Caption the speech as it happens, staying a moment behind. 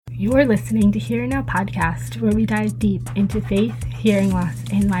You're listening to Here Now podcast, where we dive deep into faith, hearing loss,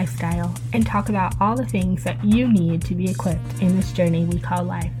 and lifestyle, and talk about all the things that you need to be equipped in this journey we call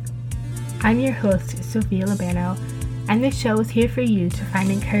life. I'm your host, Sophia Labano, and this show is here for you to find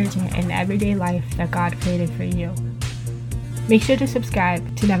encouragement in the everyday life that God created for you. Make sure to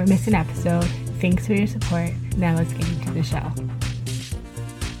subscribe to never miss an episode. Thanks for your support. Now let's get into the show.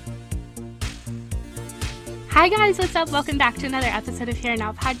 Hi guys, what's up? Welcome back to another episode of Here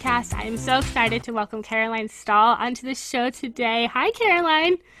Now podcast. I am so excited to welcome Caroline Stahl onto the show today. Hi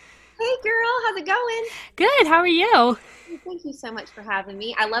Caroline. Hey girl, how's it going? Good, how are you? Thank you so much for having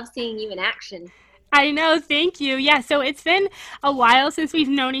me. I love seeing you in action. I know, thank you. Yeah, so it's been a while since we've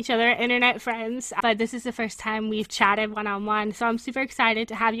known each other, internet friends, but this is the first time we've chatted one-on-one, so I'm super excited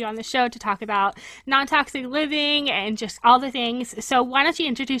to have you on the show to talk about non-toxic living and just all the things. So why don't you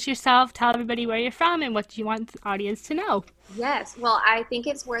introduce yourself, tell everybody where you're from, and what you want the audience to know? Yes, well, I think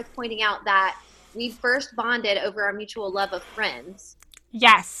it's worth pointing out that we first bonded over our mutual love of Friends.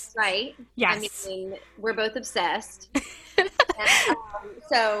 Yes. Right? Yes. I mean, we're both obsessed.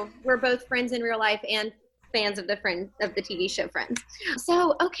 So we're both friends in real life and fans of the TV show Friends.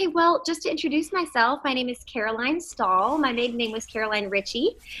 So, okay, well, just to introduce myself, my name is Caroline Stahl. My maiden name was Caroline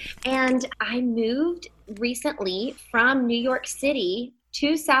Ritchie, and I moved recently from New York City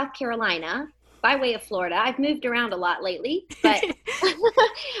to South Carolina by way of Florida. I've moved around a lot lately, but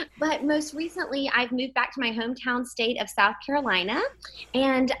but most recently I've moved back to my hometown state of South Carolina,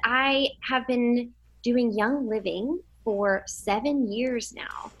 and I have been doing Young Living for 7 years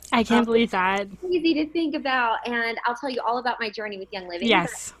now. I can't believe that. Easy to think about, and I'll tell you all about my journey with Young Living.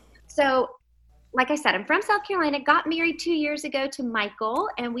 Yes. So, like I said, I'm from South Carolina, got married 2 years ago to Michael,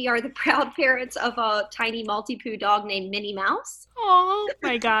 and we are the proud parents of a tiny Maltipoo dog named Minnie Mouse. Oh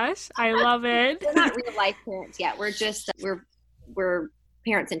my gosh, I love it. We're not real life parents yet. We're just, we're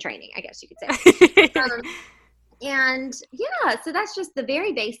parents in training, I guess you could say. And yeah, so that's just the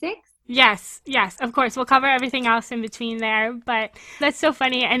very basics. Yes, of course. We'll cover everything else in between there, but that's so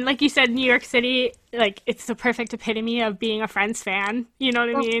funny. And like you said, New York City, like, it's the perfect epitome of being a Friends fan. You know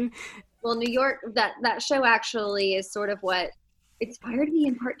what I mean? Well, New York, that show actually is sort of what inspired me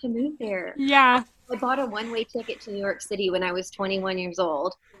in part to move there. Yeah. I bought a one-way ticket to New York City when I was 21 years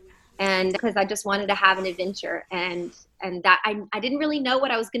old, and because I just wanted to have an adventure, and that I didn't really know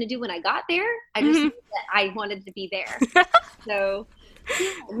what I was going to do when I got there. I just knew that I wanted to be there. So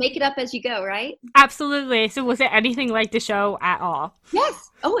yeah, make it up as you go, right? Absolutely. So was it anything like the show at all? Yes.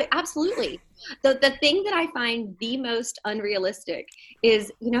 Oh, absolutely. The thing that I find the most unrealistic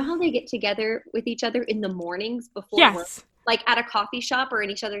is, you know how they get together with each other in the mornings before work? Like at a coffee shop or in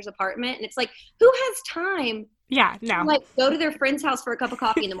each other's apartment, and it's like, who has time? Yeah, no. To, like, go to their friend's house for a cup of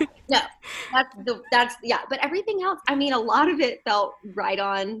coffee in the morning. No, that's But everything else, I mean, a lot of it felt right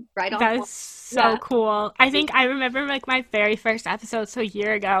on. That's so cool. I think I remember like my very first episode, so a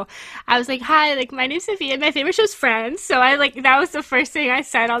year ago, I was like, hi, like my name's Sophia, and my favorite show's Friends. So that was the first thing I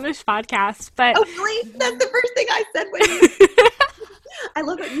said on this podcast. But oh, really? That's the first thing I said when you. I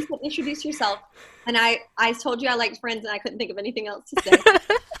love what you said. Introduce yourself. And I told you I liked Friends, and I couldn't think of anything else to say.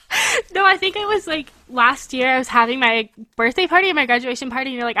 No, I think it was like last year I was having my birthday party and my graduation party,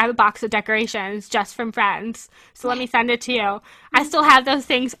 and you're like, I have a box of decorations just from Friends, so let me send it to you. I still have those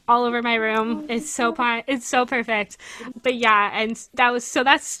things all over my room. It's so perfect. But yeah, and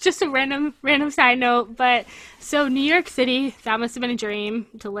that's just a random side note. But so New York City, that must have been a dream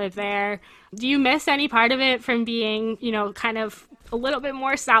to live there. Do you miss any part of it from being, kind of a little bit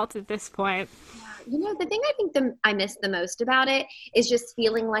more south at this point? You know, the thing I think I miss the most about it is just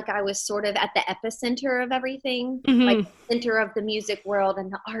feeling like I was sort of at the epicenter of everything, like center of the music world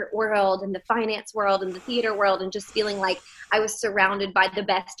and the art world and the finance world and the theater world, and just feeling like I was surrounded by the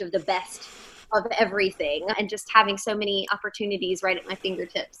best of everything, and just having so many opportunities right at my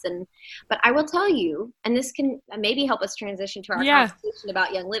fingertips. But I will tell you, and this can maybe help us transition to our conversation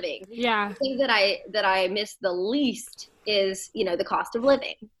about Young Living. Yeah. The thing that I miss the least is, the cost of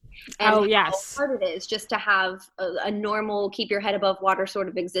living. And how hard it is just to have a normal, keep your head above water sort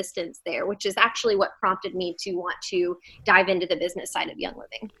of existence there, which is actually what prompted me to want to dive into the business side of Young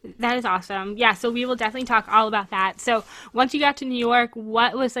Living. That is awesome. Yeah, so we will definitely talk all about that. So once you got to New York,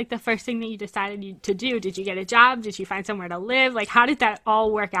 what was like the first thing that you decided to do? Did you get a job? Did you find somewhere to live? Like, how did that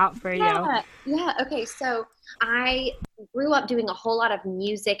all work out for you? Yeah. Okay. So I grew up doing a whole lot of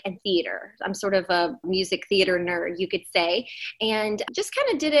music and theater. I'm sort of a music theater nerd, you could say, and just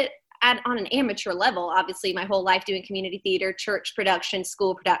kind of did it on an amateur level, obviously my whole life doing community theater, church productions,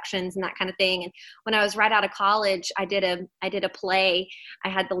 school productions, and that kind of thing. And when I was right out of college, I did a play. I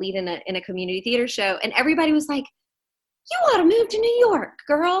had the lead in a community theater show, and everybody was like, you ought to move to New York,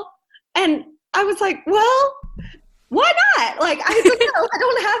 girl. And I was like, well, why not? Like, I don't know.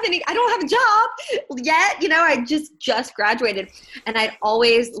 I don't have a job yet. I just graduated, and I'd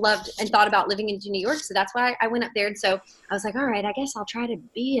always loved and thought about living into New York. So that's why I went up there. And so I was like, all right, I guess I'll try to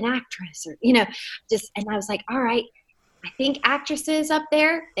be an actress or, and I was like, all right, I think actresses up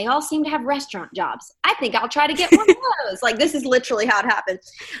there, they all seem to have restaurant jobs. I think I'll try to get one of those. Like, this is literally how it happened.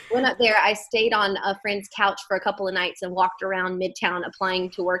 Went up there. I stayed on a friend's couch for a couple of nights and walked around Midtown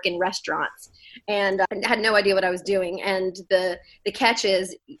applying to work in restaurants, and had no idea what I was doing. And the catch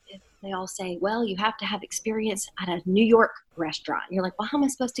is they all say, well, you have to have experience at a New York restaurant. And you're like, well, how am I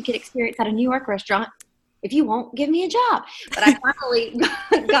supposed to get experience at a New York restaurant if you won't give me a job? But I finally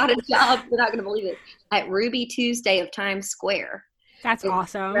got a job, you're not going to believe it, at Ruby Tuesday of Times Square. That's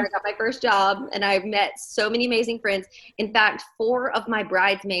awesome. Where I got my first job, and I met so many amazing friends. In fact, 4 of my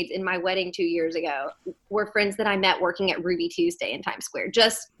bridesmaids in my wedding 2 years ago were friends that I met working at Ruby Tuesday in Times Square.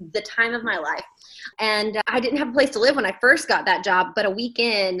 Just the time of my life. And I didn't have a place to live when I first got that job, but a week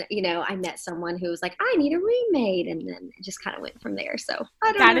in, I met someone who was like, I need a roommate, and then it just kind of went from there. So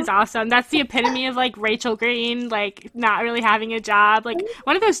I don't know. That is awesome. That's the epitome of like Rachel Green, like not really having a job, like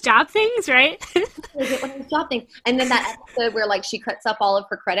one of those job things, right? One of those job things. And then that episode where like she cuts up all of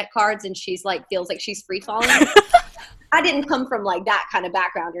her credit cards and she's like feels like she's free falling. I didn't come from like that kind of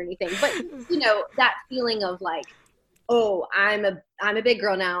background or anything, but that feeling of like, oh, I'm a big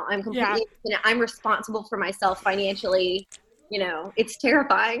girl now. I'm completely independent. I'm responsible for myself financially. It's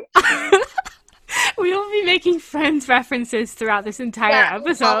terrifying. We will be making Friends references throughout this entire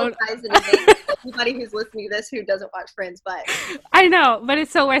episode. Anybody who's listening to this who doesn't watch Friends, but I know, but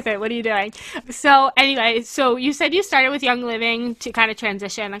it's so worth it. What are you doing? So anyway, so you said you started with Young Living to kind of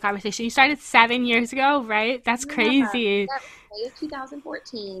transition the conversation. You started 7 years ago, right? That's crazy. Yeah, May of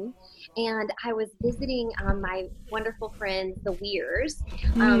 2014. And I was visiting my wonderful friends, the Weirs,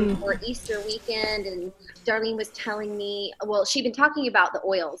 for Easter weekend. And Darlene was telling me, well, she'd been talking about the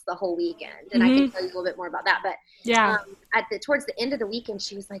oils the whole weekend. And I can tell you a little bit more about that. But towards the end of the weekend,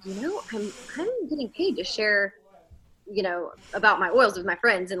 she was like, I'm getting paid to share, about my oils with my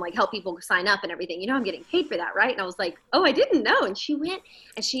friends and like help people sign up and everything. I'm getting paid for that, right? And I was like, oh, I didn't know. And she went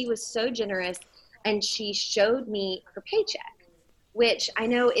and she was so generous. And she showed me her paycheck, which I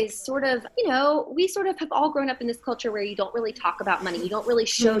know is sort of, we sort of have all grown up in this culture where you don't really talk about money. You don't really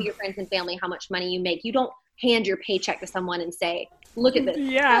show your friends and family how much money you make. You don't hand your paycheck to someone and say, look at this.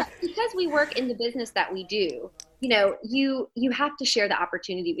 Yeah. But because we work in the business that we do, you have to share the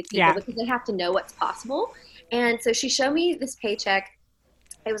opportunity with people because they have to know what's possible. And so she showed me this paycheck.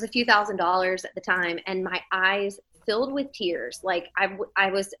 It was a few $1,000s at the time, and my eyes filled with tears. Like I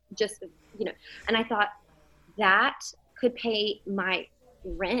was just, and I thought that could pay my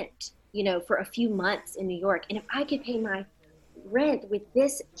rent, for a few months in New York. And if I could pay my rent with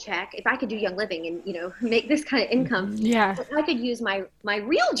this check, if I could do Young Living and, make this kind of income, if I could use my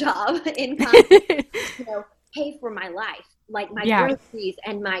real job income, pay for my life, like my groceries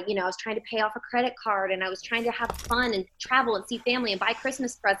and my, I was trying to pay off a credit card, and I was trying to have fun and travel and see family and buy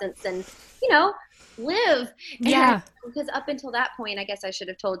Christmas presents and, live. And because up until that point, I guess I should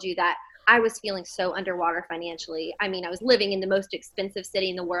have told you that I was feeling so underwater financially. I mean, I was living in the most expensive city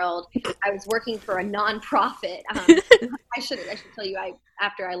in the world. I was working for a nonprofit. I should tell you,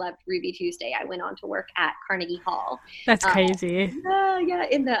 after I left Ruby Tuesday, I went on to work at Carnegie Hall. That's crazy. In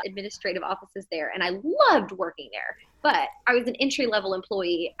the administrative offices there. And I loved working there. But I was an entry-level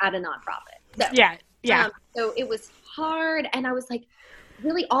employee at a nonprofit. So, so it was hard. And I was like,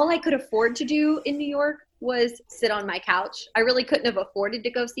 really all I could afford to do in New York was sit on my couch. I really couldn't have afforded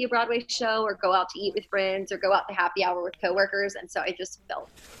to go see a Broadway show or go out to eat with friends or go out to happy hour with coworkers. And so I just felt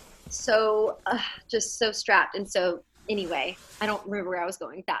so strapped. And so anyway, I don't remember where I was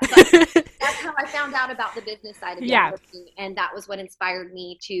going with that, but that's how I found out about the business side of working. And that was what inspired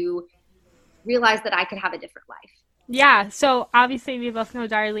me to realize that I could have a different life. Yeah, so obviously we both know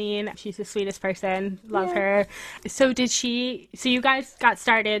Darlene. She's the sweetest person. Love her. So you guys got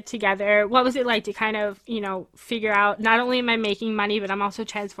started together. What was it like to kind of, figure out not only am I making money, but I'm also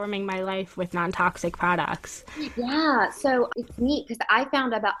transforming my life with non-toxic products? Yeah, so it's neat because I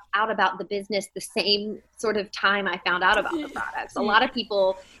found out about the business the same sort of time I found out about the products. A lot of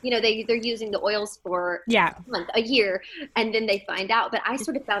people, they're using the oils for a month, a year, and then they find out. But I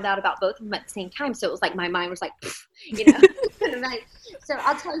sort of found out about both of them at the same time. So it was like my mind was like, So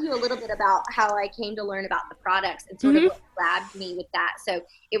I'll tell you a little bit about how I came to learn about the products and sort of what grabbed me with that. So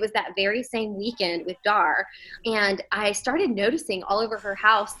it was that very same weekend with Dar, and I started noticing all over her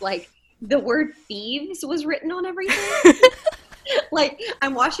house, like the word thieves was written on everything. Like,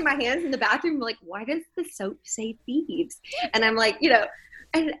 I'm washing my hands in the bathroom. Like, why does the soap say thieves? And I'm like,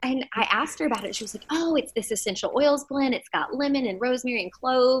 and I asked her about it. She was like, oh, it's this essential oils blend. It's got lemon and rosemary and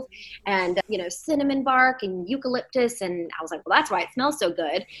clove and, cinnamon bark and eucalyptus. And I was like, well, that's why it smells so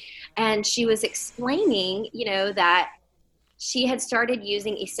good. And she was explaining, that she had started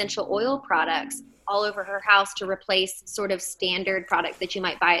using essential oil products all over her house to replace sort of standard products that you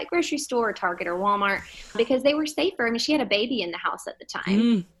might buy at grocery store or Target or Walmart because they were safer. I mean, she had a baby in the house at the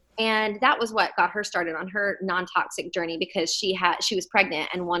time. And that was what got her started on her non-toxic journey because she was pregnant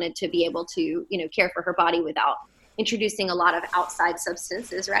and wanted to be able to, care for her body without introducing a lot of outside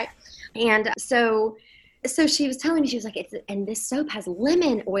substances, right? And so she was telling me, she was like, and this soap has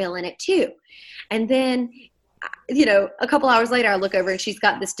lemon oil in it too. And then, a couple hours later, I look over and she's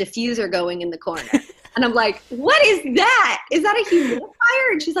got this diffuser going in the corner. And I'm like, what is that? Is that a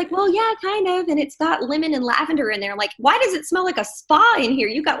humidifier? And she's like, well, yeah, kind of. And it's got lemon and lavender in there. I'm like, why does it smell like a spa in here?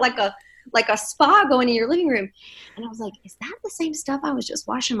 You got like a spa going in your living room. And I was like, is that the same stuff I was just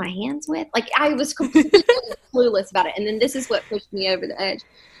washing my hands with? Like, I was completely clueless about it. And then this is what pushed me over the edge.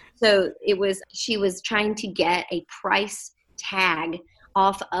 So she was trying to get a price tag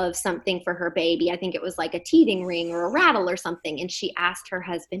off of something for her baby. I think it was like a teething ring or a rattle or something. And she asked her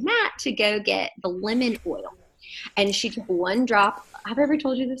husband, Matt, to go get the lemon oil. And she took one drop. Have I ever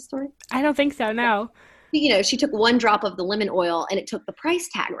told you this story? I don't think so, no. She took one drop of the lemon oil and it took the price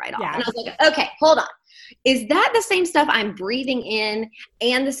tag right off. Yeah. And I was like, okay, hold on. Is that the same stuff I'm breathing in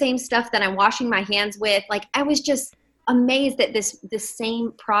and the same stuff that I'm washing my hands with? Like, I was just amazed that this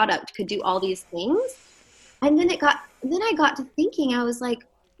same product could do all these things. And then I got to thinking, I was like,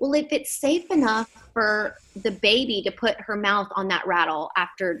 well, if it's safe enough for the baby to put her mouth on that rattle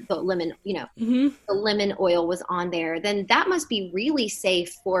after the lemon, the lemon oil was on there, then that must be really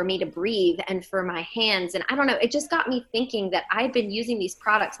safe for me to breathe and for my hands. And I don't know, it just got me thinking that I've been using these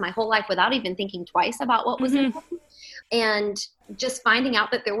products my whole life without even thinking twice about what was in them. And just finding out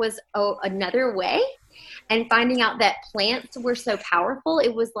that there was another way and finding out that plants were so powerful,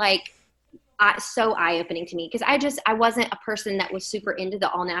 it was like, so eye-opening to me because I wasn't a person that was super into the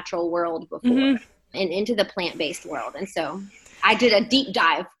all-natural world before and into the plant-based world. And so I did a deep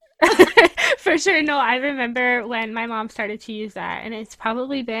dive. For sure. No, I remember when my mom started to use that, and it's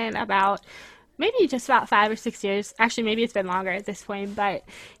probably been maybe just about 5 or 6 years. Actually, maybe it's been longer at this point, but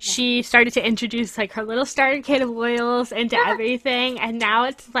she started to introduce like her little starter kit of oils into everything. And now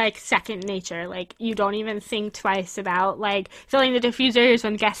it's like second nature. Like you don't even think twice about like filling the diffusers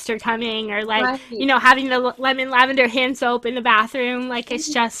when guests are coming or like, having the lemon lavender hand soap in the bathroom. Like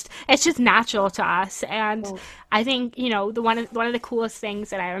it's just natural to us. And I think, one of the coolest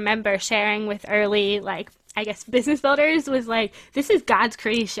things that I remember sharing with early, like, I guess business builders was like, this is God's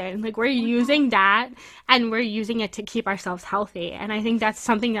creation. Like we're using that and we're using it to keep ourselves healthy. And I think that's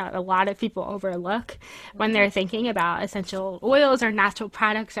something that a lot of people overlook when they're thinking about essential oils or natural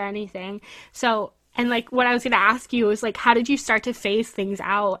products or anything. So, and like what I was going to ask you is like, how did you start to phase things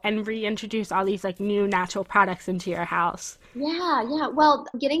out and reintroduce all these like new natural products into your house? Yeah. Well,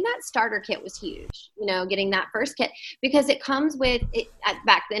 getting that starter kit was huge, getting that first kit because it comes with it.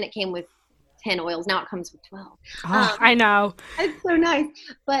 Back then it came with 10 oils. Now it comes with 12. I know. It's so nice.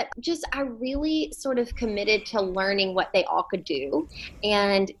 But I really sort of committed to learning what they all could do.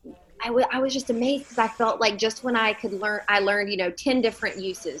 And I was just amazed because I felt like just when I learned, 10 different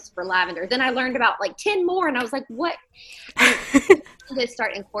uses for lavender. Then I learned about like 10 more and I was like, what? And to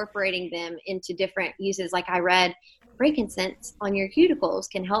start incorporating them into different uses. Like I read frankincense on your cuticles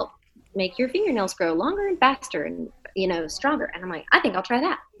can help make your fingernails grow longer and faster and, stronger. And I'm like, I think I'll try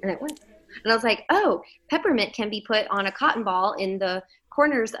that. And it went. And I was like, oh, peppermint can be put on a cotton ball in the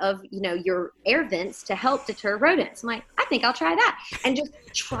corners of, your air vents to help deter rodents. I'm like, I think I'll try that. And just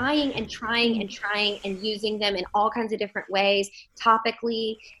trying and using them in all kinds of different ways,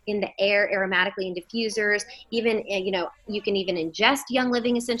 topically, in the air, aromatically in diffusers. Even, you can even ingest Young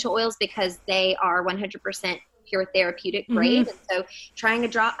Living essential oils because they are 100% pure therapeutic grade. And so trying a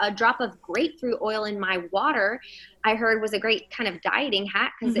drop of grapefruit oil in my water, I heard was a great kind of dieting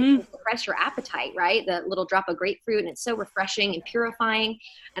hack because it can suppress your appetite, right? The little drop of grapefruit, and it's so refreshing and purifying.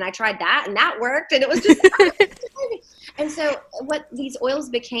 And I tried that and that worked. And it was just, and so what these oils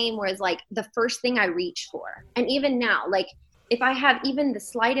became was like the first thing I reached for. And even now, like if I have even the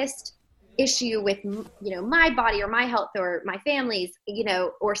slightest issue with, my body or my health or my family's,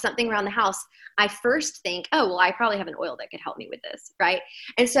 or something around the house, I first think, oh, well, I probably have an oil that could help me with this. Right.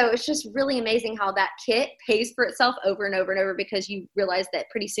 And so it's just really amazing how that kit pays for itself over and over and over because you realize that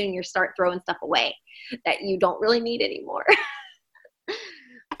pretty soon you start throwing stuff away that you don't really need anymore.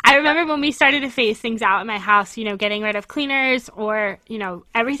 I remember when we started to phase things out in my house, getting rid of cleaners or,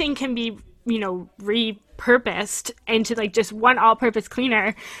 everything can be, repurposed into like just one all-purpose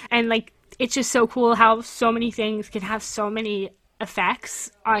cleaner. And like, it's just so cool how so many things can have so many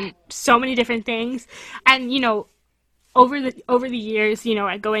effects on so many different things. And, over the years,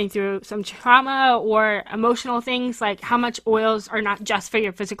 going through some trauma or emotional things, like how much oils are not just for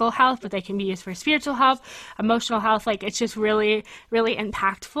your physical health, but they can be used for spiritual health, emotional health. Like it's just really, really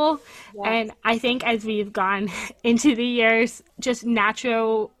impactful. Yes. And I think as we've gone into the years, just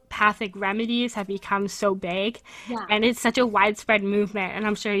naturopathic remedies have become so big. Yeah. And it's such a widespread movement, and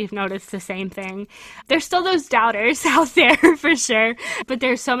I'm sure you've noticed the same thing. There's still those doubters out there for sure, but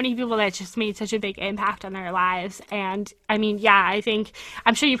there's so many people that just made such a big impact on their lives. And I mean, yeah,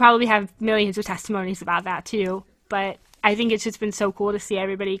 I'm sure you probably have millions of testimonies about that too, but I think it's just been so cool to see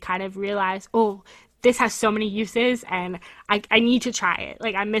everybody kind of realize, oh, this has so many uses and I need to try it.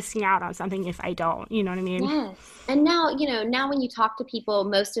 Like I'm missing out on something if I don't, you know what I mean? Yes. And now, now when you talk to people,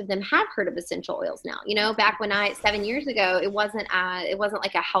 most of them have heard of essential oils now. Back when 7 years ago, it wasn't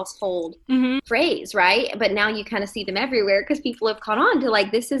like a household phrase, right? But now you kind of see them everywhere because people have caught on to like,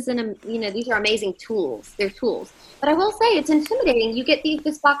 these are amazing tools. They're tools. But I will say it's intimidating. You get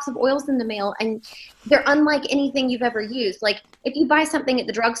this box of oils in the mail and they're unlike anything you've ever used. Like if you buy something at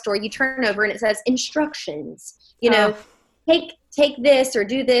the drugstore, you turn over and it says instructions, take this or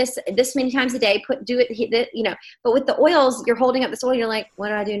do this many times a day, do it, but with the oils, you're holding up this oil. You're like, what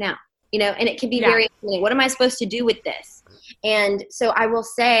do I do now? And it can be very, what am I supposed to do with this? And so I will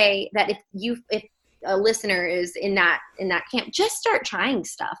say that if a listener is in that camp, just start trying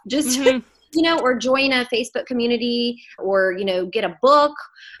stuff. Just, or join a Facebook community or, get a book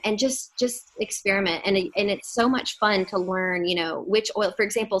and just experiment. And it's so much fun to learn, which oil, for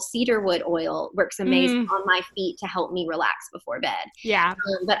example, cedarwood oil works amazing on my feet to help me relax before bed. Yeah.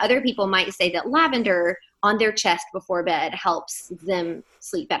 But other people might say that lavender on their chest before bed helps them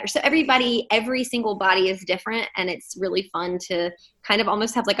sleep better. So every single body is different, and it's really fun to kind of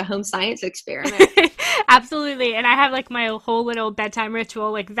almost have like a home science experiment. Absolutely. And I have like my whole little bedtime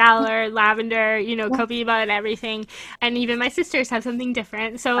ritual, like Valor, lavender, Coviva and everything. And even my sisters have something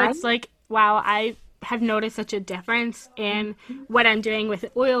different. So it's like, wow, I have noticed such a difference in what I'm doing with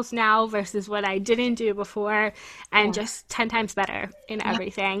oils now versus what I didn't do before, and just 10 times better in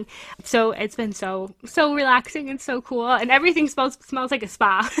everything. So it's been so relaxing and so cool, and everything smells like a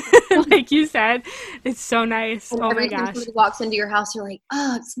spa. Like you said, it's so nice. And oh every my time gosh, somebody walks into your house, you're like,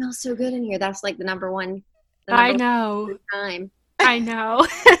 oh, it smells so good in here. That's like the number one I know. time. I know.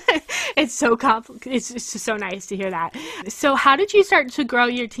 It's so it's just so nice to hear that. So how did you start to grow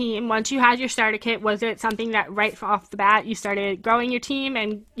your team? Once you had your starter kit, was it something that right off the bat you started growing your team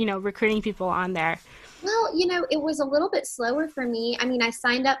and, recruiting people on there? Well, it was a little bit slower for me. I mean, I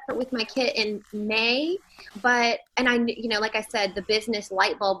signed up with my kit in May, and I, like I said, the business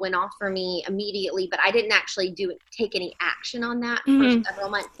light bulb went off for me immediately, but I didn't actually take any action on that for several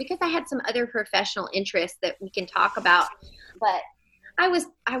months because I had some other professional interests that we can talk about. But I was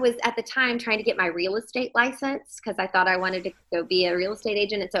at the time trying to get my real estate license because I thought I wanted to go be a real estate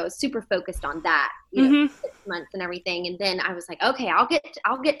agent. And so I was super focused on that, 6 months and everything. And then I was like, okay, I'll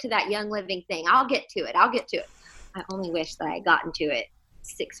get to that Young Living thing. I'll get to it. I only wish that I had gotten to it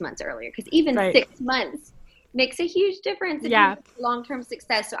 6 months earlier because even 6 months makes a huge difference in long-term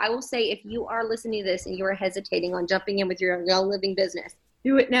success. So I will say, if you are listening to this and you are hesitating on jumping in with your Young Living business,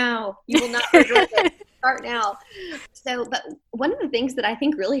 do it now. You will not regret it. Start now. So, but one of the things that I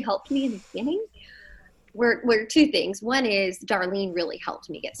think really helped me in the beginning were two things. One is Darlene really helped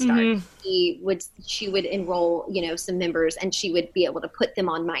me get started. She would enroll, some members, and she would be able to put them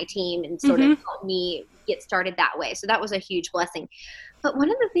on my team and sort of help me get started that way. So that was a huge blessing. But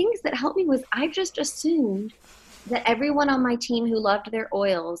one of the things that helped me was I just assumed that everyone on my team who loved their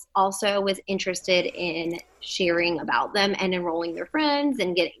oils also was interested in sharing about them and enrolling their friends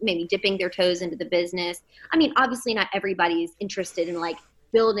and maybe dipping their toes into the business. I mean, obviously not everybody is interested in like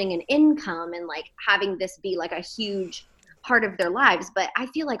building an income and like having this be like a huge part of their lives. But I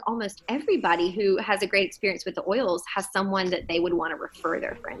feel like almost everybody who has a great experience with the oils has someone that they would want to refer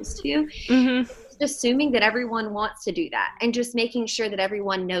their friends to. Just assuming that everyone wants to do that and just making sure that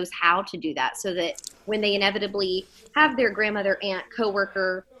everyone knows how to do that so that when they inevitably have their grandmother, aunt,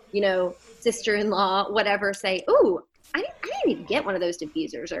 coworker, sister-in-law, whatever, say, "Ooh, I didn't even get one of those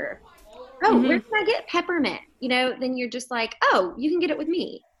diffusers," or, "Oh, where can I get peppermint?" Then you're just like, "Oh, you can get it with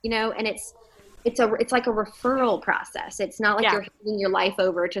me," and it's like a referral process. It's not like you're handing your life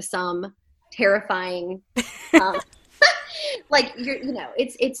over to some terrifying, like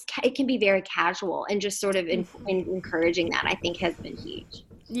it can be very casual, and just sort of encouraging that I think has been huge.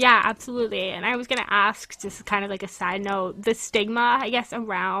 Yeah, absolutely. And I was going to ask, just kind of like a side note, the stigma, I guess,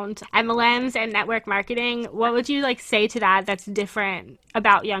 around MLMs and network marketing. What would you like say to that that's different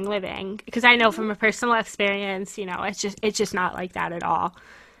about Young Living? Because I know from a personal experience, it's just not like that at all.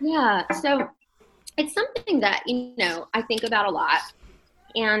 Yeah. So it's something that, I think about a lot.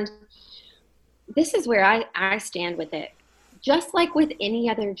 And this is where I stand with it. Just like with any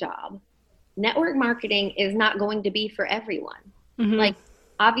other job, network marketing is not going to be for everyone. Mm-hmm. Like,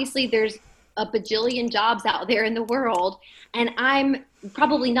 obviously, there's a bajillion jobs out there in the world, and I'm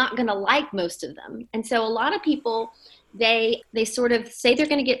probably not going to like most of them. And so a lot of people, they sort of say they're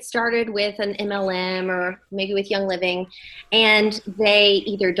going to get started with an MLM or maybe with Young Living, and they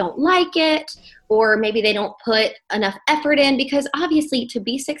either don't like it or maybe they don't put enough effort in, because obviously to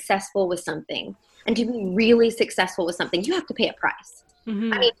be successful with something and to be really successful with something, you have to pay a price. I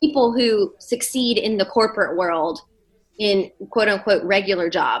Mm-hmm. mean, people who succeed in the corporate world in quote unquote regular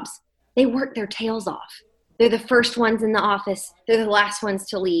jobs, they work their tails off. They're the first ones in the office. They're the last ones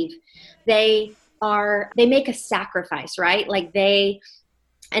to leave. They make a sacrifice, right?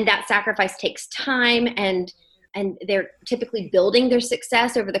 And that sacrifice takes time, and they're typically building their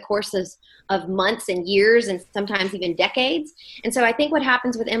success over the course of months and years and sometimes even decades. And so I think what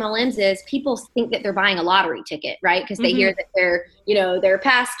happens with MLMs is people think that they're buying a lottery ticket, right? Because they hear Mm-hmm. that their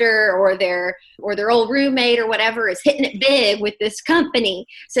pastor or their old roommate or whatever is hitting it big with this company.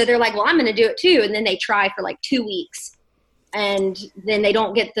 So they're like, well, I'm going to do it too. And then they try for like 2 weeks and then they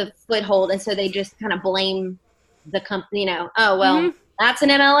don't get the foothold. And so they just kind of blame the company, oh, well, Mm-hmm. that's an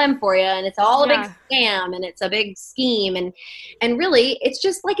MLM for you, and it's all a big Yeah. scam, and it's a big scheme, and really it's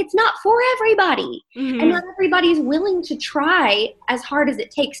just like it's not for everybody, and Mm-hmm. not everybody's willing to try as hard as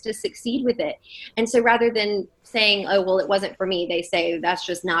it takes to succeed with it. And so rather than saying, oh, well, it wasn't for me, they say that's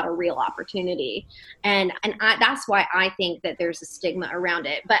just not a real opportunity. That's why I think that there's a stigma around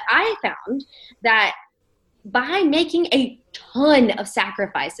it. But I found that by making a ton of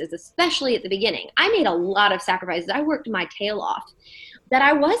sacrifices, especially at the beginning, I made a lot of sacrifices. I worked my tail off, that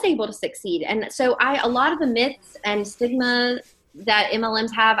I was able to succeed. And so a lot of the myths and stigma that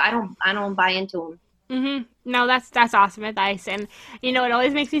MLMs have, I don't buy into them. Mm-hmm. No, that's awesome advice, and it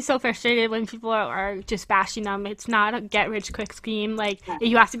always makes me so frustrated when people are just bashing them. It's not a get rich quick scheme. Like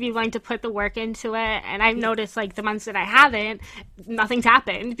you have to be willing to put the work into it. And I've noticed like the months that I haven't, nothing's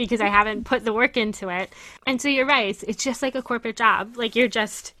happened because I haven't put the work into it. And so you're right. It's just like a corporate job. Like you're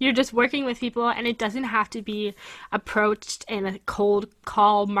just working with people, and it doesn't have to be approached in a cold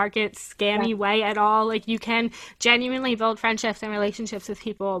call market scammy way at all. Like you can genuinely build friendships and relationships with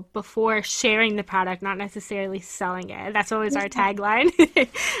people before sharing the product, not necessarily selling it. That's always our tagline.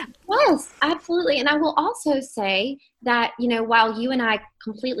 Yes, absolutely. And I will also say that, while you and I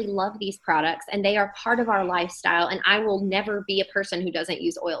completely love these products and they are part of our lifestyle, and I will never be a person who doesn't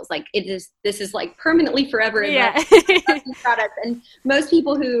use oils. Like this is like permanently forever in Yeah. my products. And most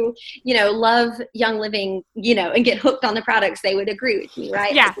people who, love Young Living, and get hooked on the products, they would agree with me,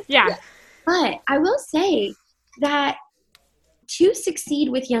 right? Yeah. Yeah. But I will say that to succeed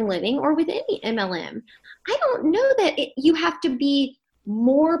with Young Living or with any MLM, I don't know that you have to be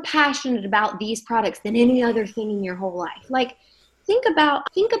more passionate about these products than any other thing in your whole life. Like, think about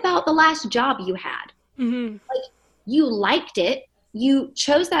the last job you had. Mm-hmm. Like, you liked it. You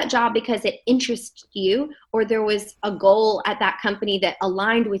chose that job because it interested you, or there was a goal at that company that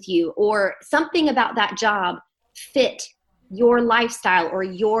aligned with you, or something about that job fit your lifestyle or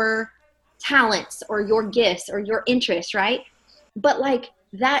your talents or your gifts or your interests, right? But like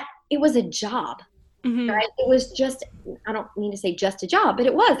that, it was a job, Mm-hmm. right? It was just, I don't mean to say just a job, but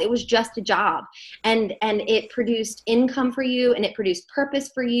it was just a job. And it produced income for you, and it produced purpose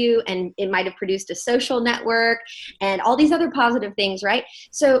for you, and it might have produced a social network and all these other positive things, right?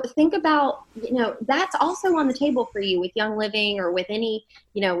 So think about, that's also on the table for you with Young Living or with any,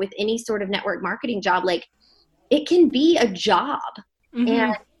 with any sort of network marketing job. Like, it can be a job.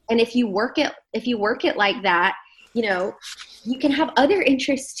 Mm-hmm. And if you work it like that, you can have other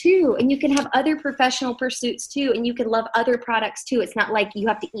interests too, and you can have other professional pursuits too, and you can love other products too. It's not like you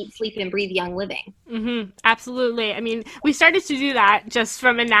have to eat, sleep, and breathe Young Living. Mm-hmm. Absolutely. I mean, we started to do that just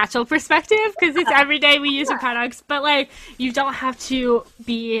from a natural perspective because it's every day we use the products, but like you don't have to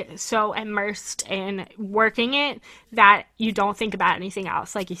be so immersed in working it that you don't think about anything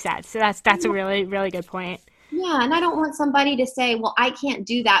else, like you said. So that's a really, really good point. Yeah, and I don't want somebody to say, well, I can't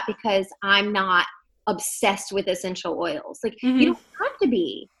do that because I'm not obsessed with essential oils. Like, you Mm-hmm. don't have to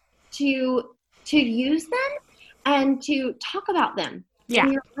be to use them and to talk about them Yeah.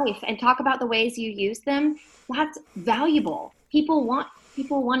 in your life and talk about the ways you use them. That's valuable. People want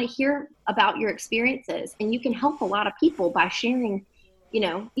to hear about your experiences, and you can help a lot of people by sharing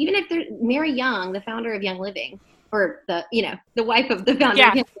even if they're Mary Young, the founder of Young Living, or the wife of the founder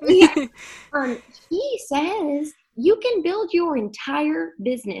Yeah. of Young Living, he says you can build your entire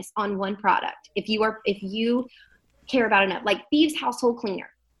business on one product if you care about enough. Like Thieves Household Cleaner.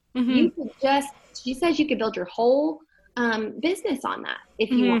 Mm-hmm. She says you could build your whole business on that if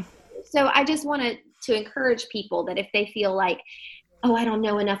you want. So I just wanted to encourage people that if they feel like, oh, I don't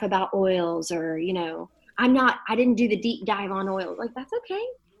know enough about oils, or, I didn't do the deep dive on oils. Like, that's okay.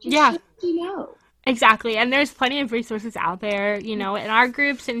 Just show what you know. Exactly. And there's plenty of resources out there, in our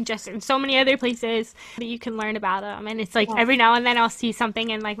groups and just in so many other places that you can learn about them. And it's like every now and then I'll see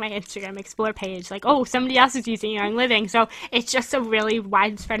something in like my Instagram Explore page, like, oh, somebody else is using Young Living. So it's just a really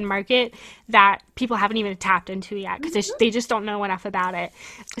widespread market that people haven't even tapped into yet because they just don't know enough about it.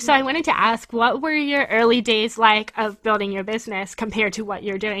 So I wanted to ask, what were your early days like of building your business compared to what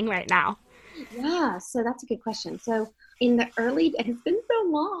you're doing right now? Yeah, so that's a good question. So in the early, and it's been so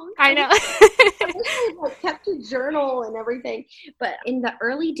long. I know. I wish I kept a journal and everything. But in the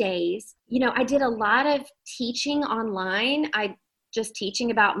early days, I did a lot of teaching online. I just teaching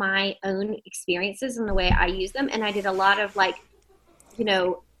about my own experiences and the way I use them. And I did a lot of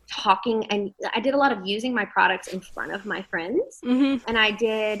talking, and I did a lot of using my products in front of my friends. Mm-hmm. And I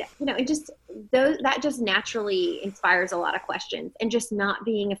did, that just naturally inspires a lot of questions, and just not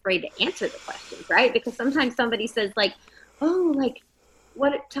being afraid to answer the questions, right? Because sometimes somebody says like, oh, like,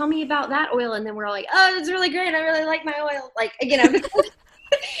 tell me about that oil. And then we're all like, oh, it's really great. I really like my oil. Like,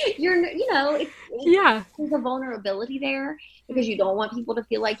 there's a vulnerability there because you don't want people to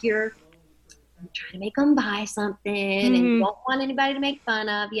feel like you're trying to make them buy something, and you don't want anybody to make fun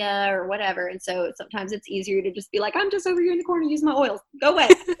of you or whatever. And so sometimes it's easier to just be like, I'm just over here in the corner using my oils. Go away.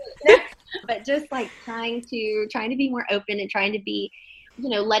 But just like trying to be more open and trying to be,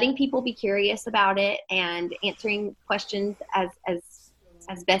 letting people be curious about it and answering questions as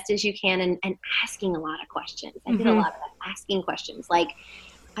best as you can, and asking a lot of questions. I did a lot of asking questions. Like,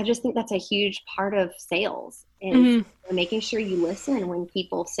 I just think that's a huge part of sales is making sure you listen when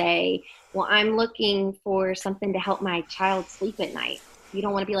people say, well, I'm looking for something to help my child sleep at night. You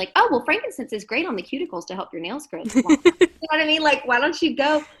don't want to be like, oh, well, frankincense is great on the cuticles to help your nails grow. You know what I mean? Like, why don't you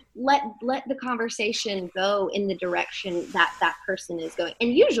go let the conversation go in the direction that person is going?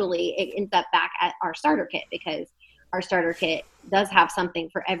 And usually it ends up back at our starter kit, because our starter kit does have something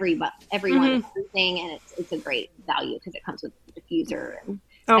for everyone, everything, and it's a great value because it comes with a diffuser. And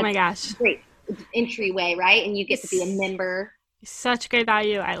oh my gosh, great entryway, right? And you get to be a member. Such great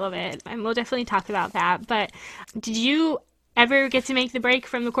value. I love it. And we'll definitely talk about that. But did you ever get to make the break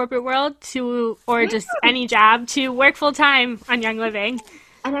from the corporate world or just any job to work full time on Young Living?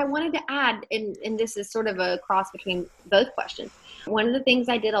 And I wanted to add, and this is sort of a cross between both questions. One of the things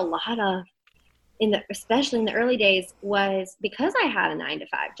I did a lot of, especially in the early days, was because I had a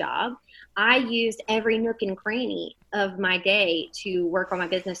 9-to-5 job, I used every nook and cranny of my day to work on my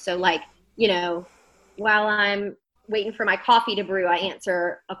business. So like, while I'm waiting for my coffee to brew, I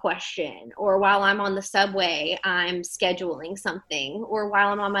answer a question. Or while I'm on the subway, I'm scheduling something. Or while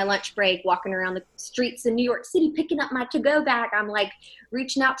I'm on my lunch break, walking around the streets in New York City, picking up my to-go bag, I'm like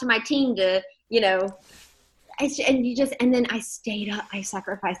reaching out to my team to, and then I stayed up. I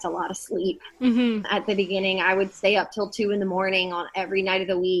sacrificed a lot of sleep at the beginning. I would stay up till 2 a.m. on every night of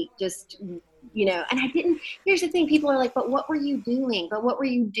the week, just, and I didn't, here's the thing. People are like, but what were you doing? But what were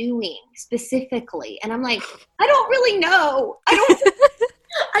you doing specifically? And I'm like, I don't really know.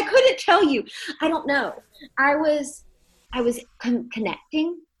 I couldn't tell you. I don't know. I was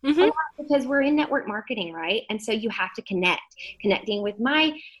connecting a lot, because we're in network marketing, right? And so you have to connecting with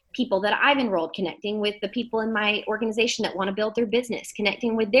my people that I've enrolled, connecting with the people in my organization that want to build their business,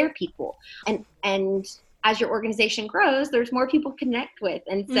 connecting with their people. And as your organization grows, there's more people to connect with.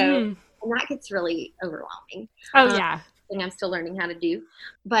 And so and that gets really overwhelming. Oh, yeah. Thing I'm still learning how to do.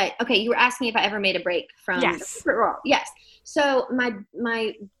 But okay, you were asking if I ever made a break from the corporate world. Yes. So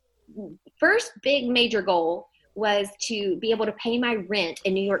my first big major goal was to be able to pay my rent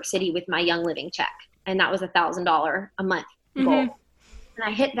in New York City with my Young Living check. And that was $1,000 a month goal. And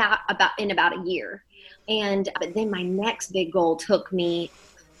I hit that in about a year. But then my next big goal took me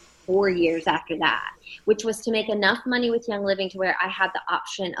 4 years after that, which was to make enough money with Young Living to where I had the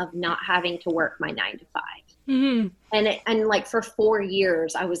option of not having to work my 9-to-5. And like for 4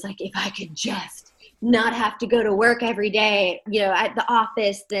 years, I was like, if I could just not have to go to work every day, at the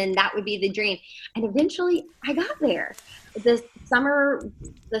office, then that would be the dream. And eventually I got there. The summer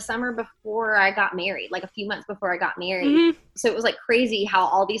before I got married, like a few months before I got married. So it was like crazy how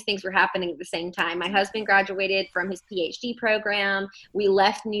all these things were happening at the same time. My husband graduated from his PhD program. We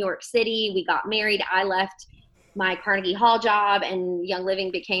left New York City. We got married. I left my Carnegie Hall job, and Young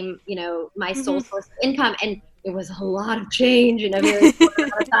Living became, my sole source of income. And it was a lot of change in a very short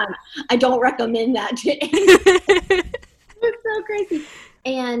amount of time. I don't recommend that to anyone. It was so crazy.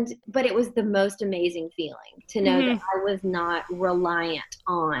 But it was the most amazing feeling to know that I was not reliant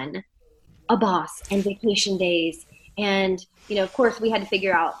on a boss and vacation days. And, of course we had to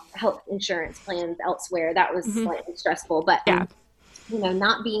figure out health insurance plans elsewhere. That was slightly stressful, but,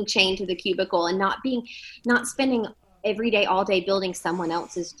 not being chained to the cubicle and not spending every day, all day building someone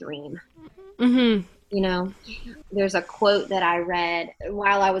else's dream. There's a quote that I read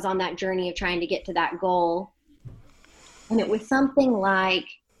while I was on that journey of trying to get to that goal. And it was something like,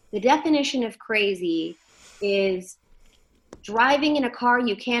 the definition of crazy is driving in a car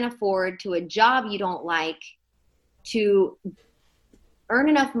you can't afford to a job you don't like, to earn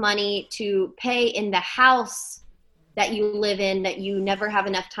enough money to pay in the house that you live in that you never have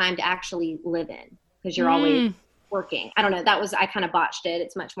enough time to actually live in because you're always working. I don't know. I kind of botched it.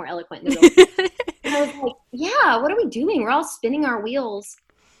 It's much more eloquent than it. And I was like, yeah, what are we doing? We're all spinning our wheels.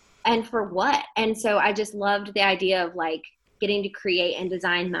 And for what? And so I just loved the idea of like getting to create and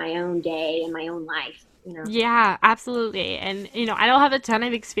design my own day and my own life. Yeah, absolutely. And, I don't have a ton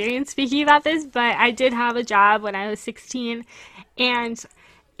of experience speaking about this, but I did have a job when I was 16, and,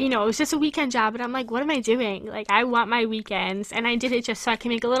 it was just a weekend job, and I'm like, what am I doing? Like, I want my weekends, and I did it just so I can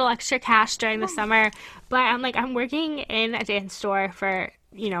make a little extra cash during the summer, but I'm like, I'm working in a dance store for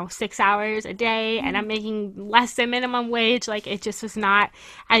 6 hours a day, and I'm making less than minimum wage. Like, it just was not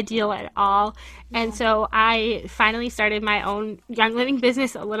ideal at all. And so I finally started my own Young Living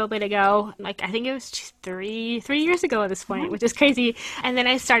business a little bit ago. Like, I think it was just three years ago at this point, which is crazy. And then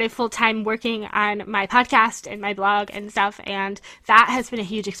I started full-time working on my podcast and my blog and stuff, and that has been a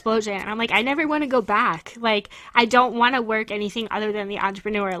huge explosion. And I'm like, I never want to go back. Like, I don't want to work anything other than the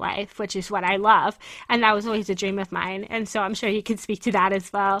entrepreneur life, which is what I love. And that was always a dream of mine. And so I'm sure you can speak to that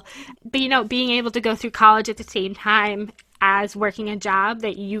as well. But, being able to go through college at the same time as working a job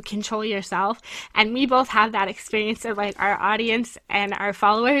that you control yourself. And we both have that experience of like our audience and our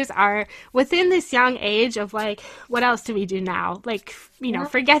followers are within this young age of like, what else do we do now? Like,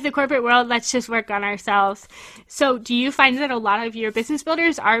 forget the corporate world. Let's just work on ourselves. So do you find that a lot of your business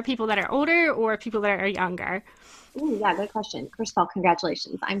builders are people that are older or people that are younger? Ooh, yeah, good question. First of all,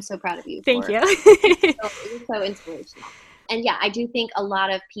 congratulations. I'm so proud of you. Thank you. You're so inspirational. And yeah, I do think a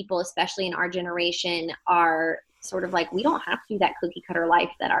lot of people, especially in our generation, are sort of like, we don't have to do that cookie cutter life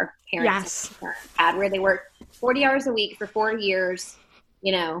that our parents had, where they work 40 hours a week for 4 years.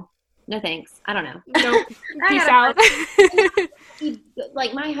 No thanks. I don't know. Nope. Peace out.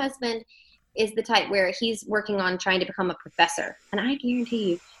 Like, my husband is the type where he's working on trying to become a professor. And I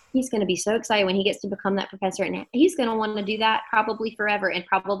guarantee you, he's going to be so excited when he gets to become that professor. And he's going to want to do that probably forever and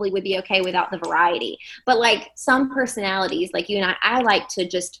probably would be okay without the variety. But like some personalities, like you and I like to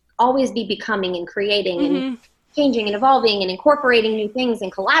just always be becoming and creating and changing and evolving and incorporating new things and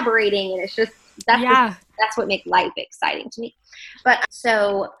collaborating. And it's just, that's what makes life exciting to me. But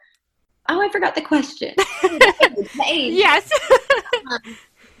so, I forgot the question. The age. Yes.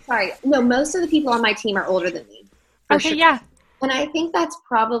 Sorry. No, most of the people on my team are older than me. Okay, sure. Yeah. And I think that's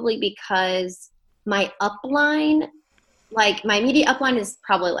probably because my upline, like my immediate upline is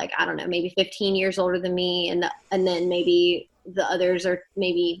probably like, I don't know, maybe 15 years older than me. And then maybe the others are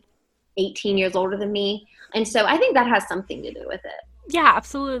maybe 18 years older than me. And so I think that has something to do with it. Yeah,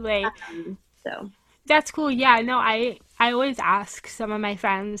 absolutely. So that's cool. Yeah, no, I always ask some of my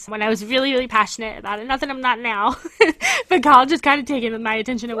friends when I was really, really passionate about it. Not that I'm not now, but college has kind of taken my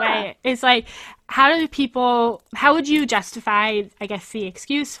attention away. It's like, how would you justify, I guess, the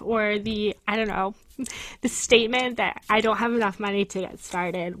excuse or the statement that I don't have enough money to get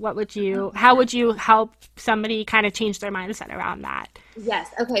started? How would you help somebody kind of change their mindset around that?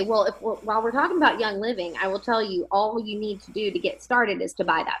 Yes. Okay. Well, while we're talking about Young Living, I will tell you all you need to do to get started is to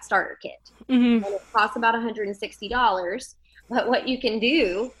buy that starter kit. And it costs about $160. But what you can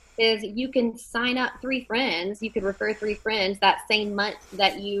do is you can sign up 3 friends. You could refer 3 friends that same month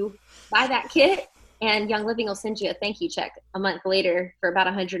that you buy that kit, and Young Living will send you a thank you check a month later for about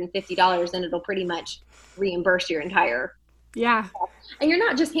 $150, and it'll pretty much reimburse your entire. Yeah. And you're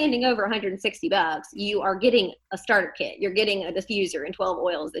not just handing over $160. You are getting a starter kit. You're getting a diffuser and 12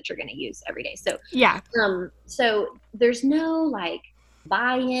 oils that you're going to use every day. So yeah. So there's no like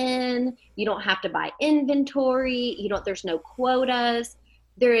buy-in. You don't have to buy inventory. There's no quotas.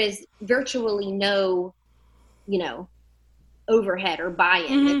 There is virtually no, overhead or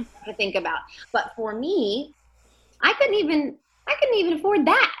buy-in that you have to think about. But for me, I couldn't even afford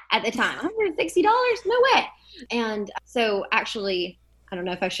that at the time. $160? No way. And so actually I don't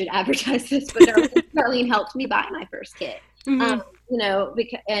know if I should advertise this, but Darlene helped me buy my first kit. Mm-hmm. You know,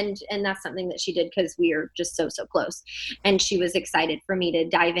 because, and that's something that she did because we are just so close. And she was excited for me to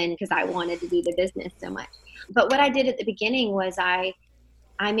dive in because I wanted to do the business so much. But what I did at the beginning was I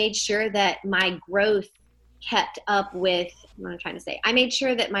made sure that my growth kept up with, what I'm trying to say, I made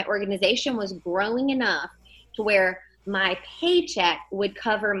sure that my organization was growing enough to where my paycheck would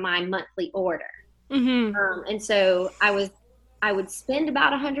cover my monthly order. Mm-hmm. And so I would spend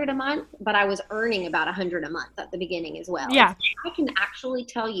about $100 a month, but I was earning about $100 a month at the beginning as well. Yeah. I can actually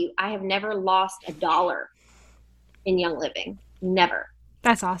tell you, I have never lost $1 in Young Living. Never.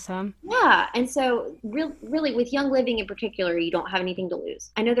 That's awesome. Yeah. And so really with Young Living in particular, you don't have anything to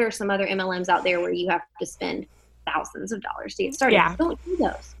lose. I know there are some other MLMs out there where you have to spend thousands of dollars to get started. Yeah. Don't do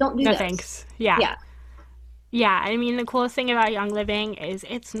those. Don't do No those. thanks. Yeah. Yeah. Yeah, I mean, the coolest thing about Young Living is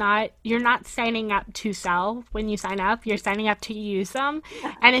you're not signing up to sell when you sign up, you're signing up to use them.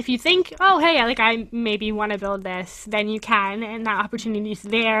 Yeah. And if you think, oh, hey, like I maybe want to build this, then you can, and that opportunity is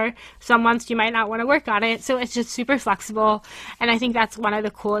there. Some months you might not want to work on it, so it's just super flexible. And I think that's one of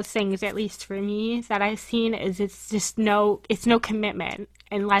the coolest things, at least for me, that I've seen, is it's no commitment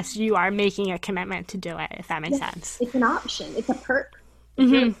unless you are making a commitment to do it, if that makes sense. It's an option. It's a perk.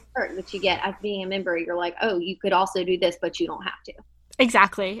 Mm-hmm. Perk that you get as being a member. You're like, oh, you could also do this, but you don't have to.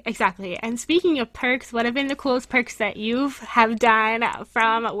 Exactly. And speaking of perks, what have been the coolest perks that you have done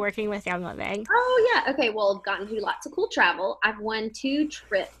from working with Young Living? Oh, yeah. Okay, well, I've gotten to do lots of cool travel. I've won 2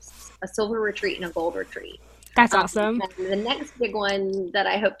 trips, a silver retreat and a gold retreat. That's awesome. And the next big one that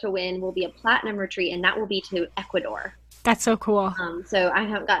I hope to win will be a platinum retreat, and that will be to Ecuador. That's so cool. So I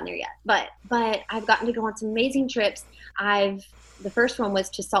haven't gotten there yet, but I've gotten to go on some amazing trips. The first one was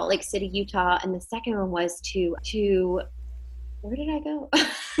to Salt Lake City, Utah, and the second one was to where did I go?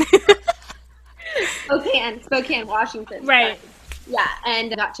 Spokane, Washington. Right. Yeah,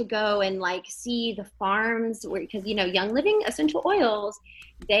 and I got to go and like see the farms because Young Living Essential Oils,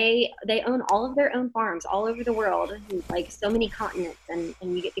 they own all of their own farms all over the world, like so many continents, and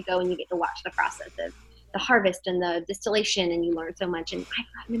you get to go and you get to watch the process of the harvest and the distillation, and you learn so much. And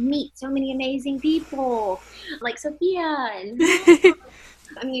I've gotten to meet so many amazing people like Sophia and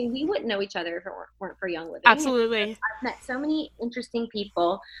I mean, we wouldn't know each other if it weren't for Young Living. Absolutely. I've met so many interesting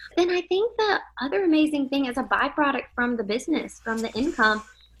people. Then I think the other amazing thing as a byproduct from the business, from the income,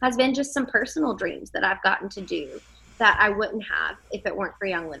 has been just some personal dreams that I've gotten to do that I wouldn't have if it weren't for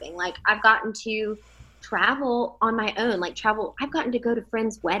Young Living. Like I've gotten to travel on my own, I've gotten to go to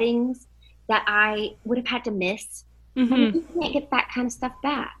friends' weddings that I would have had to miss. Mm-hmm. And you can't get that kind of stuff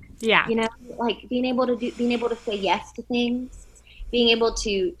back. Yeah. Like being able to say yes to things, being able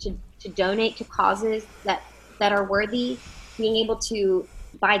to donate to causes that are worthy, being able to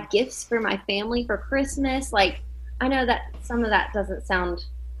buy gifts for my family for Christmas. Like I know that some of that doesn't sound,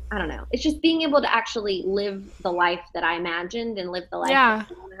 I don't know. It's just being able to actually live the life that I imagined and live the life that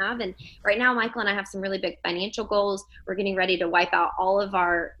I want to have. And right now, Michael and I have some really big financial goals. We're getting ready to wipe out all of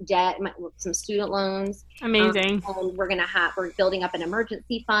our debt, some student loans. Amazing. And we're building up an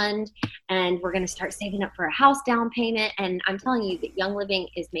emergency fund, and we're going to start saving up for a house down payment. And I'm telling you that Young Living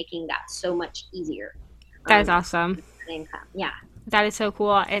is making that so much easier. That is awesome. Income. Yeah. That is so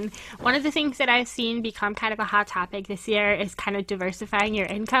cool. And one of the things that I've seen become kind of a hot topic this year is kind of diversifying your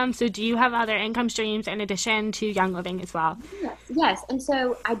income. So do you have other income streams in addition to Young Living as well? Yes. And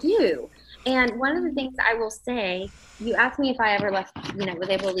so I do. And one of the things I will say, you asked me if I ever was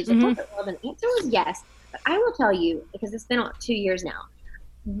able to leave the corporate world, and the answer was yes. But I will tell you, because it's been 2 years now,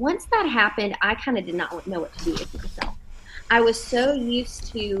 once that happened, I kind of did not know what to do with myself. I was so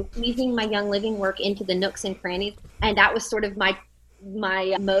used to squeezing my Young Living work into the nooks and crannies, and that was sort of my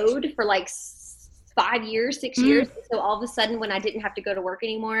mode for like 5 years, 6 years. So all of a sudden, when I didn't have to go to work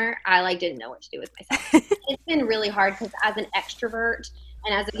anymore, I didn't know what to do with myself. It's been really hard because as an extrovert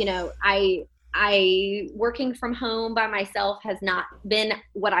and as I working from home by myself has not been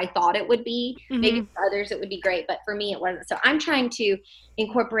what I thought it would be. Maybe for others it would be great, but for me it wasn't. So I'm trying to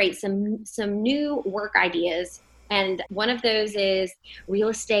incorporate some new work ideas. And one of those is real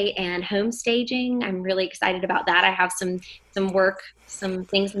estate and home staging. I'm really excited about that. I have some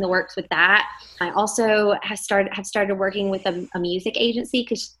things in the works with that. I also have started working with a music agency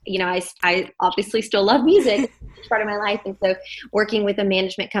because, I obviously still love music. It's part of my life. And so working with a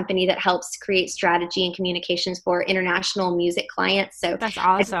management company that helps create strategy and communications for international music clients. So that's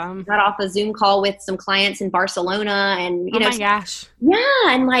awesome. I got off a Zoom call with some clients in Barcelona and, oh my gosh. Yeah.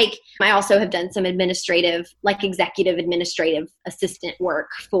 And I also have done some executive administrative assistant work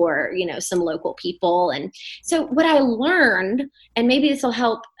for, some local people. And so what I learned, and maybe this will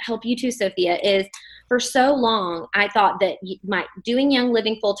help you too, Sophia, is for so long, I thought that my doing Young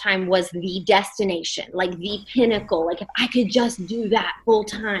Living full time was the destination, like the pinnacle. Like if I could just do that full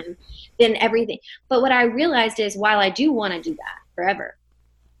time, then everything. But what I realized is while I do want to do that forever,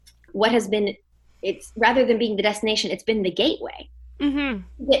 what has been, it's rather than being the destination, it's been the gateway.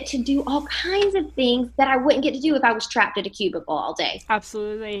 Mm-hmm. Get to do all kinds of things that I wouldn't get to do if I was trapped at a cubicle all day.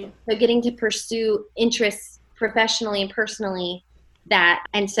 Absolutely. So getting to pursue interests professionally and personally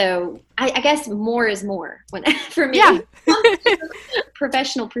and so I guess more is more for me. Yeah.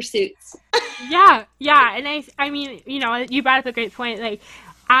 Professional pursuits. Yeah. And I mean, you brought up a great point. Like,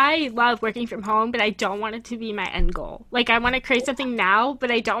 I love working from home, but I don't want it to be my end goal. Like, I want to create something now,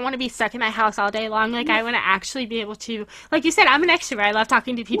 but I don't want to be stuck in my house all day long. Like, I want to actually be able to, like you said, I'm an extrovert. I love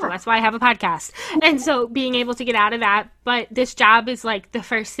talking to people. Yeah. That's why I have a podcast. And so being able to get out of that. But this job is like the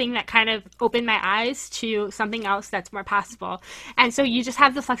first thing that kind of opened my eyes to something else that's more possible. And so you just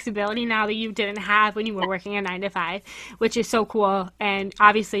have the flexibility now that you didn't have when you were working a 9 to 5, which is so cool. And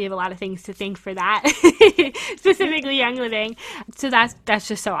obviously you have a lot of things to thank for that, specifically Young Living. So that's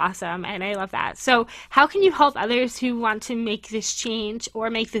just so awesome, and I love that. So how can you help others who want to make this change or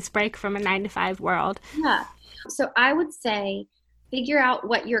make this break from a 9 to 5 world? Yeah. So I would say figure out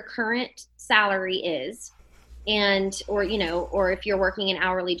what your current salary is, or if you're working an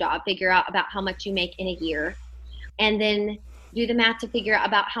hourly job, figure out about how much you make in a year, and then do the math to figure out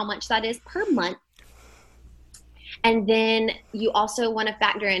about how much that is per month. And then you also want to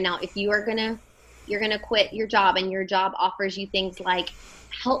factor in, now if you're gonna quit your job and your job offers you things like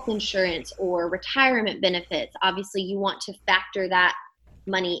health insurance or retirement benefits, obviously you want to factor that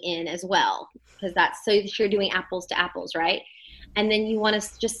money in as well, because that's so that you're doing apples to apples, right? And then you want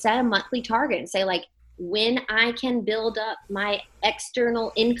to just set a monthly target and say, like, when I can build up my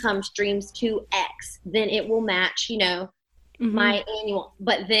external income streams to X, then it will match, mm-hmm. my annual,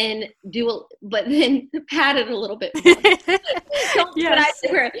 but then pad it a little bit more. Yes.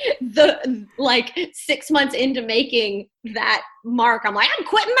 The 6 months into making that mark, I'm like, I'm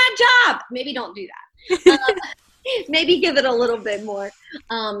quitting my job. Maybe don't do that. Maybe give it a little bit more.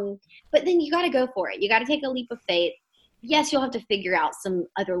 But then you got to go for it. You got to take a leap of faith. Yes, you'll have to figure out some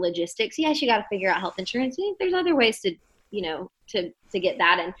other logistics. Yes, you got to figure out health insurance. There's other ways to get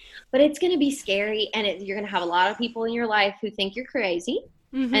that in, but it's going to be scary, and you're going to have a lot of people in your life who think you're crazy,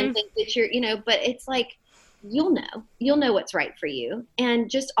 mm-hmm. and think that you're, but it's like, you'll know what's right for you. And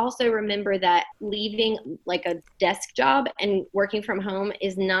just also remember that leaving like a desk job and working from home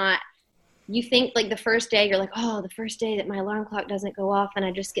is not, you think like the first day you're like, oh, the first day that my alarm clock doesn't go off and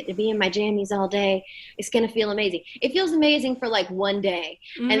I just get to be in my jammies all day, it's going to feel amazing. It feels amazing for like one day.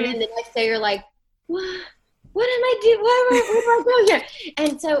 Mm-hmm. And then the next day you're like, what am I doing? What am I doing here?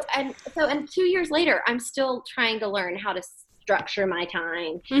 And 2 years later, I'm still trying to learn how to structure my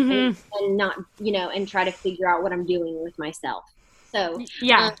time, mm-hmm. and not, and try to figure out what I'm doing with myself. So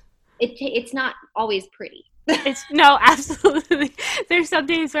yeah, it's not always pretty. No, absolutely. There's some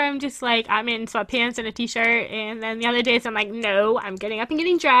days where I'm just like, I'm in sweatpants and a t-shirt, and then the other days I'm like, no, I'm getting up and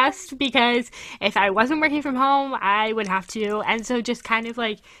getting dressed, because if I wasn't working from home, I would have to. And so just kind of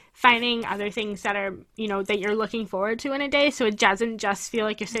like finding other things that are, that you're looking forward to in a day, so it doesn't just feel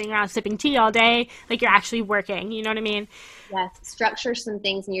like you're sitting around sipping tea all day, like you're actually working, you know what I mean? Yes, structure some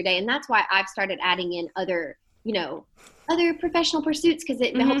things in your day. And that's why I've started adding in other professional pursuits, because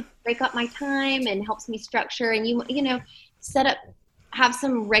it mm-hmm. helps break up my time and helps me structure. And have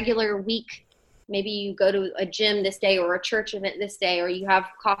some regular week. Maybe you go to a gym this day, or a church event this day, or you have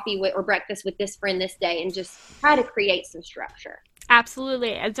coffee or breakfast with this friend this day, and just try to create some structure.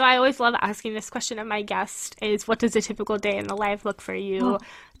 Absolutely. And so I always love asking this question of my guest is, what does a typical day in the life look for you? Oh.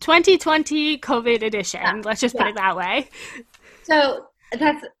 2020 COVID edition. Yeah. Let's just put it that way. So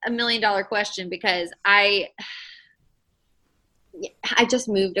that's $1 million question, because I just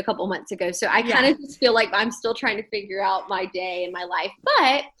moved a couple months ago. So I kind of just feel like I'm still trying to figure out my day and my life.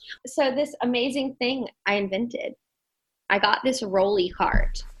 But so this amazing thing I invented, I got this rolly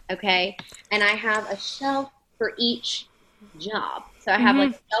cart. Okay. And I have a shelf for each job. So I have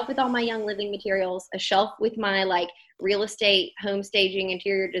mm-hmm. like a shelf with all my Young Living materials, a shelf with my like real estate, home staging,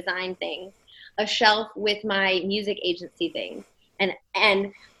 interior design things, a shelf with my music agency things.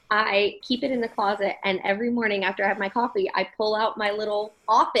 And I keep it in the closet, and every morning after I have my coffee, I pull out my little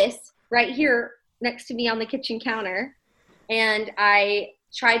office right here next to me on the kitchen counter, and I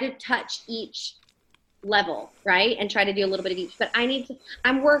try to touch each level, right? And try to do a little bit of each. But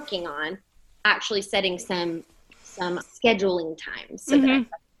I'm working on actually setting some scheduling times. So mm-hmm. that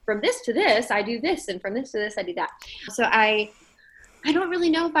from this to this, I do this, and from this to this, I do that. So I don't really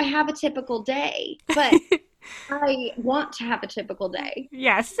know if I have a typical day, but I want to have a typical day.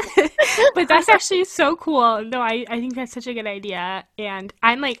 Yes. But that's actually so cool. No, I think that's such a good idea. And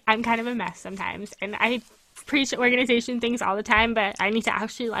I'm kind of a mess sometimes. And I preach organization things all the time, but I need to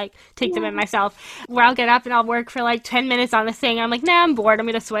actually like take them in myself. Where I'll get up and I'll work for like 10 minutes on this thing. I'm like, nah, I'm bored. I'm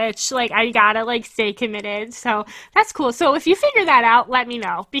going to switch. Like, I gotta like stay committed. So that's cool. So if you figure that out, let me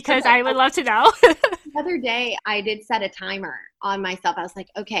know because I would love to know. The other day, I did set a timer on myself. I was like,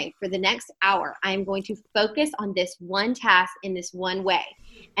 okay, for the next hour, I'm going to focus on this one task in this one way.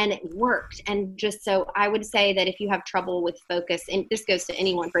 And it worked. And just so I would say that if you have trouble with focus, and this goes to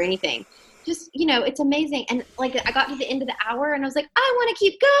anyone for anything, just, it's amazing. And like, I got to the end of the hour and I was like, I want to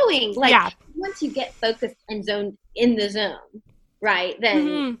keep going. Like once you get focused and zoned in the zone, right,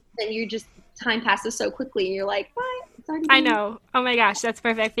 then you just, time passes so quickly and you're like, what? I know. Oh my gosh, that's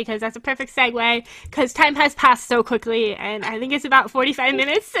perfect because that's a perfect segue because time has passed so quickly and I think it's about 45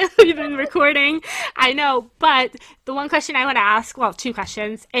 minutes we've been recording. I know, but the one question I want to ask, well, two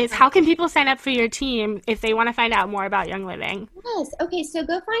questions, is how can people sign up for your team if they want to find out more about Young Living? Yes. Okay, so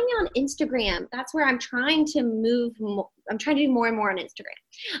go find me on Instagram. That's where I'm trying to move. I'm trying to do more and more on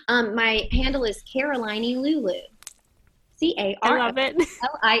Instagram. My handle is Caroline Lulu. I love it.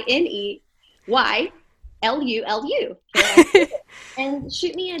 CarolineYLulu. And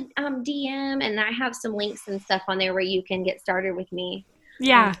shoot me a DM, and I have some links and stuff on there where you can get started with me.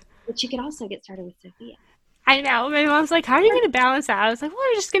 Yeah. But you could also get started with Sophia. I know. My mom's like, how are you going to balance that? I was like, well,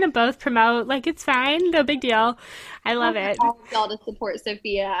 we're just going to both promote. Like, it's fine. No big deal. I love it. I want y'all to support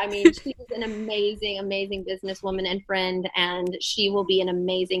Sophia. I mean, she is an amazing, amazing businesswoman and friend, and she will be an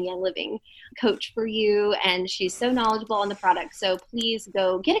amazing Young Living coach for you. And she's so knowledgeable on the product. So please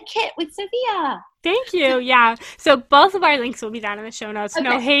go get a kit with Sophia. Thank you. Yeah. So both of our links will be down in the show notes. Okay.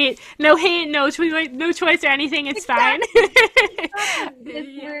 No hate, no choice or anything. It's fine.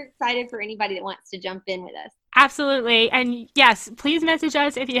 We're excited for anybody that wants to jump in with us. Absolutely. And yes, please message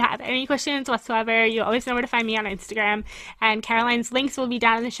us if you have any questions whatsoever. You always know where to find me on Instagram. And Caroline's links will be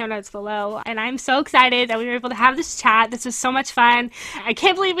down in the show notes below. And I'm so excited that we were able to have this chat. This was so much fun. I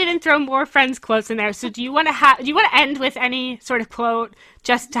can't believe we didn't throw more friends quotes in there. So do you want to end with any sort of quote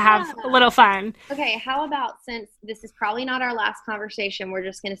just to have a little fun? Okay, how about, since this is probably not our last conversation, we're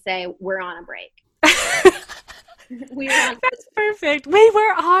just going to say we're on a break. That's perfect. Wait,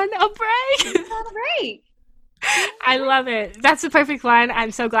 we're on a break. We're on a break. I love it. That's the perfect one.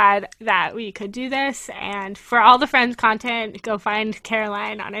 I'm so glad that we could do this. And for all the friends content, go find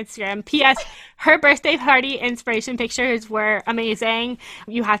Caroline on Instagram. P.S. Her birthday party inspiration pictures were amazing.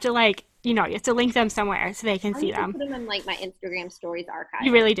 You have to you have to link them somewhere so they can see them. Put them in my Instagram stories archive.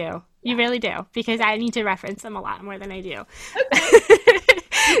 You really do. Yeah. You really do, because I need to reference them a lot more than I do.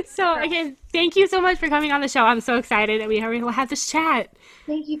 Okay. So again, thank you so much for coming on the show. I'm so excited that we are able to have this chat.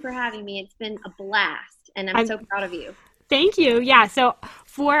 Thank you for having me. It's been a blast, and I'm so proud of you. Thank you. Yeah, so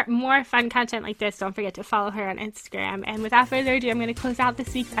for more fun content like this, don't forget to follow her on Instagram. And without further ado, I'm going to close out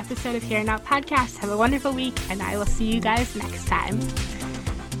this week's episode of Here and Out Podcast. Have a wonderful week, and I will see you guys next time.